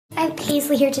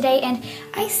Paisley here today, and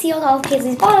I sealed all of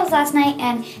Paisley's bottles last night,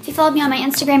 and if you followed me on my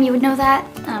Instagram, you would know that.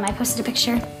 I posted a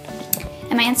picture,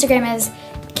 and my Instagram is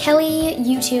Kelly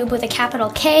YouTube with a capital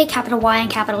K, capital Y, and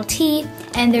capital T,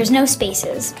 and there's no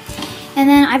spaces. And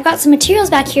then I've got some materials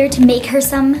back here to make her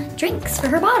some drinks for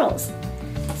her bottles.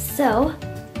 So,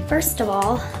 first of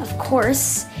all, of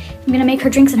course, I'm gonna make her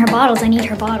drinks in her bottles. I need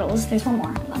her bottles. There's one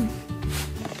more of them.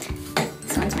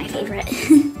 This one's my favorite.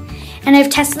 And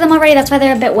I've tested them already, that's why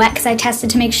they're a bit wet, because I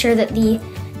tested to make sure that the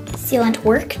sealant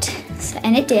worked,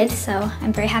 and it did, so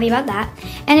I'm very happy about that.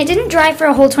 And it didn't dry for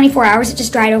a whole 24 hours, it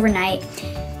just dried overnight.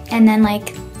 And then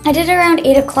like, I did it around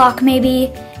 8 o'clock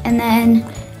maybe, and then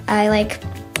I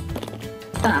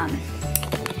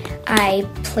I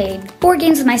played board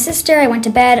games with my sister, I went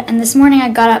to bed, and this morning I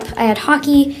got up, I had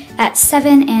hockey at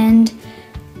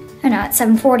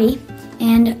 7:40,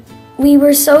 and we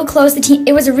were so close,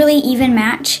 it was a really even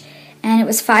match, and it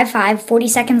was 5-5, 40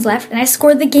 seconds left, and I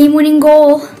scored the game-winning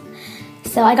goal.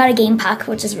 So I got a game puck,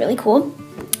 which is really cool.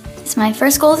 It's my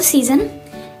first goal of the season,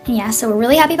 and yeah, so we're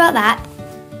really happy about that.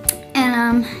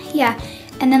 And yeah,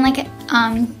 and then like,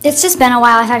 it's just been a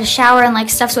while, I've had a shower and like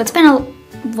stuff, so it's been a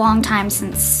long time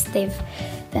since they've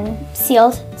been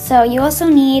sealed. So you also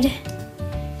need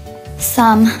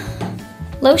some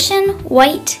lotion,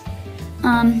 white,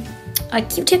 a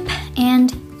Q-tip,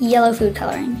 and yellow food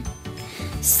coloring.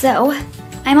 So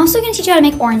I'm also going to teach you how to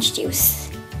make orange juice,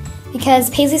 because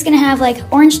Paisley's going to have like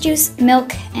orange juice,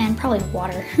 milk, and probably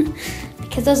water,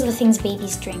 because those are the things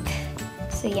babies drink.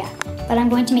 So yeah, but I'm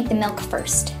going to make the milk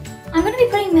first. I'm going to be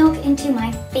putting milk into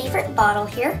my favorite bottle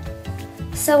here.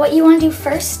 So what you want to do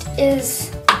first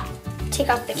is take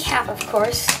off the cap, of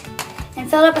course, and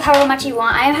fill it up with however much you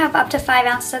want. I have up to 5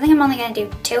 ounces. I think I'm only going to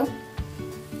do 2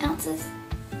 ounces.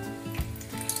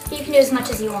 You can do as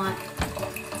much as you want.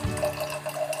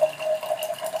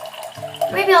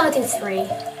 Maybe I'll do 3.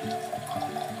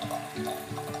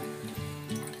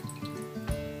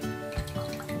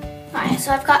 Alright,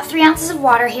 so I've got 3 ounces of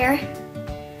water here.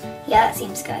 Yeah, that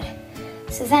seems good.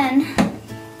 So then,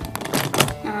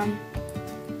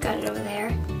 got it over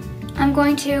there. I'm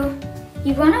going to,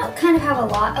 you want to kind of have a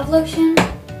lot of lotion,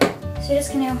 so you're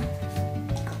just going to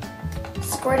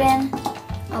squirt in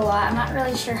a lot. I'm not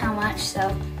really sure how much,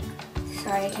 so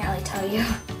sorry, I can't really tell you.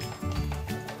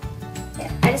 Yeah,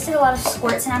 I just did a lot of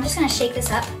squirts, and I'm just going to shake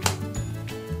this up.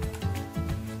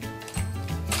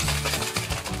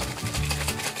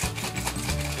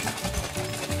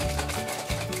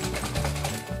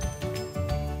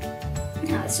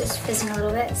 Now it's just fizzing a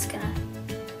little bit. It's going to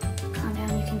calm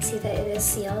down. You can see that it is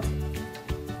sealed.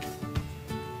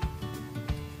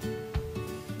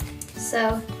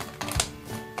 So,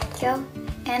 go.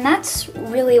 And that's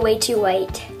really way too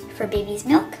white for baby's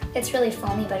milk. It's really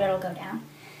foamy, but it'll go down.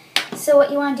 So what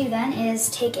you want to do then is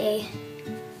take a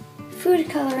food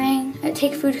coloring,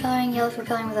 yellow food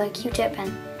coloring with a Q-tip,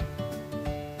 and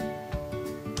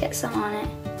get some on it.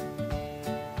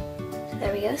 So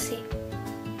there we go, see?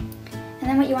 And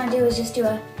then what you want to do is just do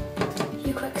a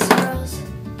few quick swirls,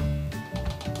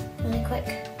 really quick.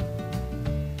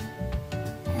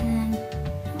 And then,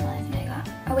 well, I think I got,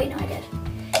 oh wait, no I did.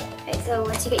 Okay, so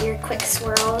once you get your quick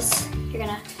swirls, you're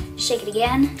gonna shake it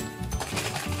again.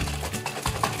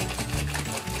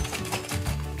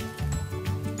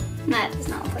 That does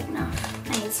not look like enough.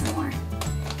 I need some more.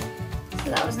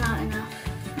 So that was not enough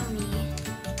for me.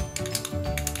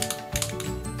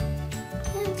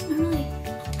 Yeah, it's not really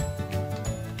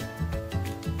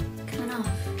coming off.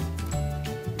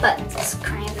 Buttons is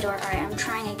crying at the door. Alright, I'm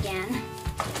trying again.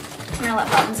 I'm gonna let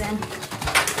Buttons in.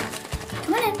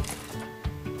 Come on in.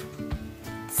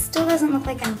 Still doesn't look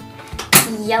like I'm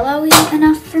yellowy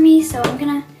enough for me, so I'm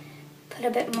gonna put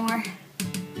a bit more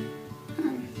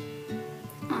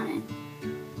on it.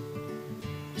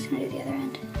 I'm just gonna do the other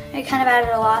end. I kind of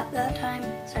added a lot that time.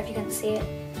 Sorry if you couldn't see it.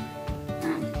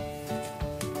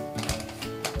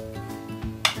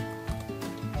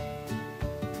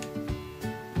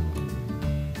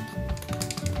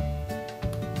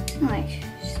 Like,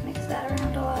 just mix that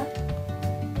around a lot.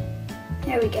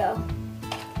 There we go.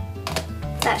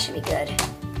 That should be good.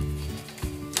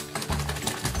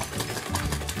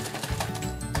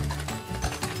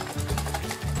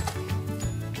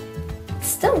 It's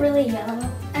still really yellow.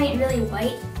 I mean, really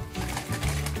white.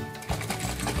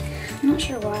 I'm not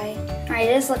sure why. Alright,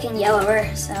 it is looking yellower,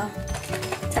 so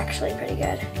it's actually pretty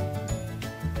good.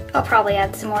 I'll probably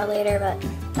add some more later, but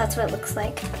that's what it looks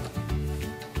like.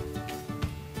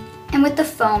 And with the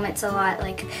foam, it's a lot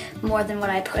like more than what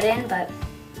I put in, but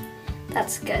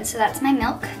that's good. So that's my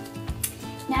milk.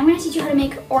 Now I'm going to teach you how to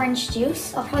make orange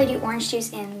juice. I'll probably do orange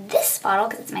juice in this bottle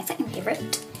because it's my second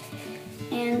favorite.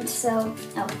 And And so,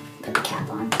 oh, put the cap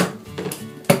on.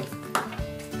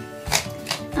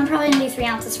 I'm probably gonna do 3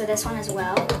 ounces for this one as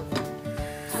well.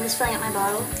 I'm just filling up my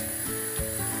bottle.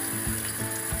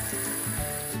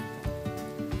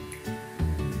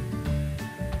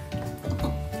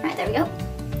 Alright, there we go.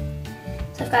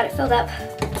 So I've got it filled up.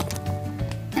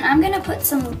 And I'm gonna put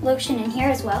some lotion in here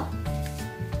as well.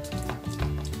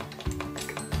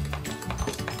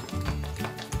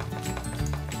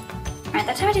 Alright,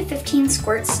 that time I did 15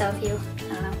 squirts, so if you,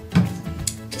 I don't know,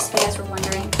 just so you guys were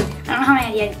wondering. I don't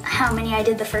know how many I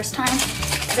did the first time,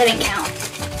 because I didn't count.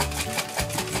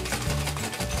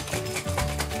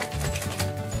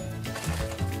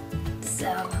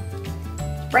 So,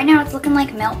 right now it's looking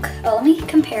like milk. Oh, let me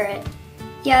compare it.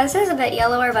 Yeah, this is a bit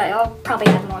yellower, but I'll probably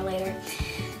have more later.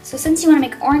 So since you want to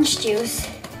make orange juice,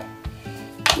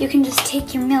 you can just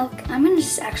take your milk. I'm going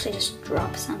to actually just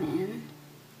drop some in.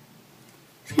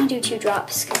 I'm going to do 2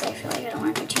 drops because I feel like I don't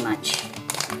want to do too much.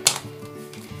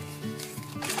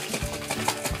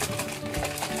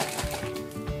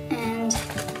 And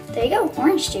there you go,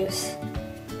 orange juice.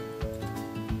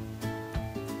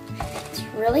 It's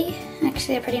really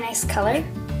actually a pretty nice color.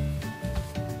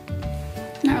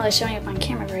 Not really showing up on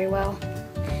camera very well.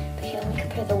 But here, let me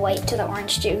compare the white to the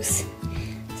orange juice.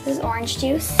 This is orange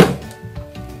juice.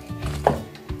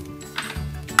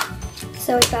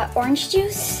 So we've got orange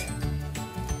juice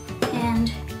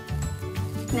and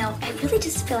milk. I really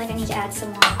just feel like I need to add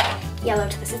some more yellow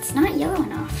to this. It's not yellow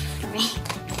enough for me,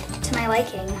 to my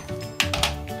liking.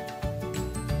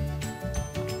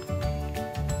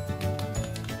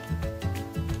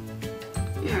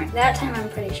 Alright, that time I'm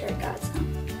pretty sure it got some.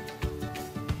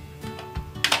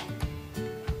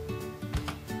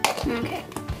 Okay,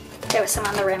 there was some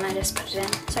on the rim, I just put it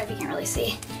in. Sorry if you can't really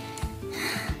see.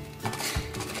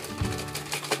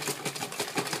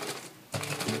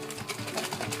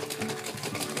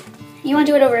 You want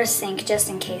to do it over a sink just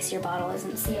in case your bottle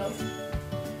isn't sealed.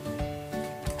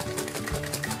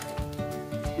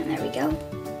 And there we go.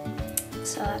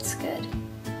 So that's good.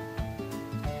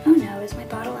 Oh no, is my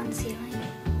bottle unsealing?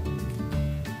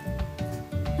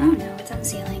 Oh no, it's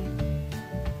unsealing.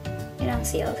 It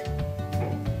unsealed.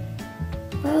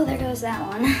 Well, there goes that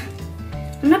one.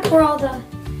 I'm gonna pour all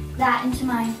that into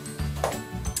my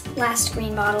last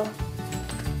green bottle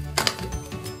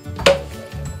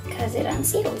because it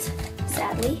unsealed,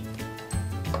 sadly.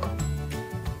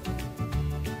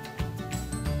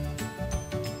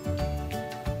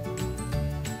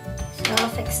 So I'll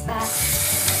fix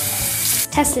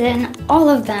that. Tested it and all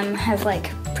of them have like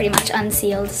pretty much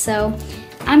unsealed, so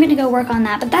I'm gonna go work on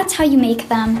that, but that's how you make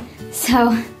them.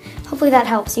 So hopefully that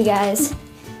helps you guys.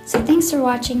 So thanks for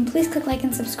watching. Please click like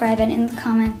and subscribe, and in the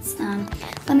comments,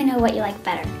 let me know what you like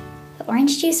better, the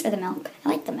orange juice or the milk. I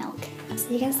like the milk. I'll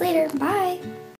see you guys later. Bye.